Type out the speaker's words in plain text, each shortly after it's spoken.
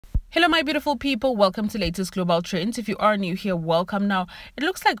Hello, my beautiful people. Welcome to latest global trends. If you are new here, welcome. Now, it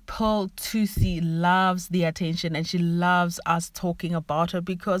looks like Pearl Thusi loves the attention and she loves us talking about her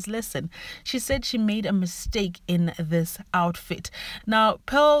because, listen, she said she made a mistake in this outfit. Now,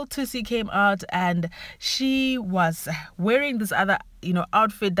 Pearl Thusi came out and she was wearing this other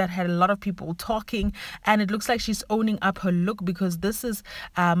outfit that had a lot of people talking, and it looks like she's owning up her look because this is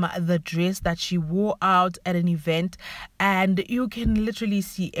the dress that she wore out at an event, and you can literally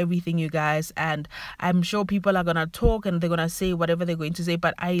see everything, you guys. And I'm sure people are gonna talk and they're gonna say whatever they're going to say,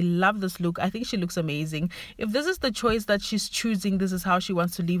 but I love this look. I think she looks amazing. If this is the choice that she's choosing, this is how she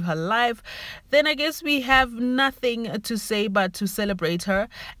wants to live her life, then I guess we have nothing to say but to celebrate her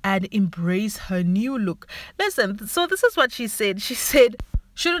and embrace her new look. Listen, so this is what she said. She said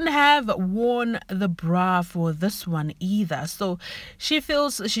shouldn't have worn the bra for this one either. So she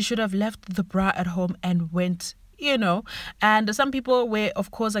feels she should have left the bra at home and went, and some people were of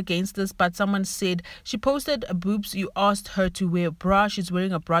course against this, but someone said she posted boobs, you asked her to wear a bra, she's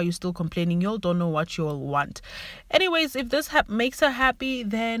wearing a bra, you're still complaining, y'all don't know what you'll want. Anyways, if this makes her happy,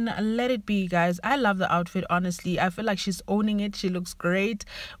 then let it be, guys. I love the outfit, honestly. I feel like she's owning it. She looks great,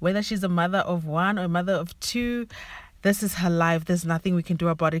 whether she's a mother of one or a mother of two. This is her life. There's nothing we can do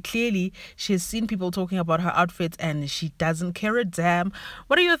about it. Clearly, she has seen people talking about her outfits and she doesn't care a damn.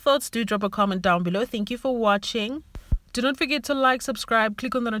 What are your thoughts? Do drop a comment down below. Thank you for watching. Do not forget to like, subscribe,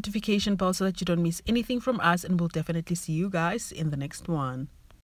 click on the notification bell so that you don't miss anything from us, and we'll definitely see you guys in the next one.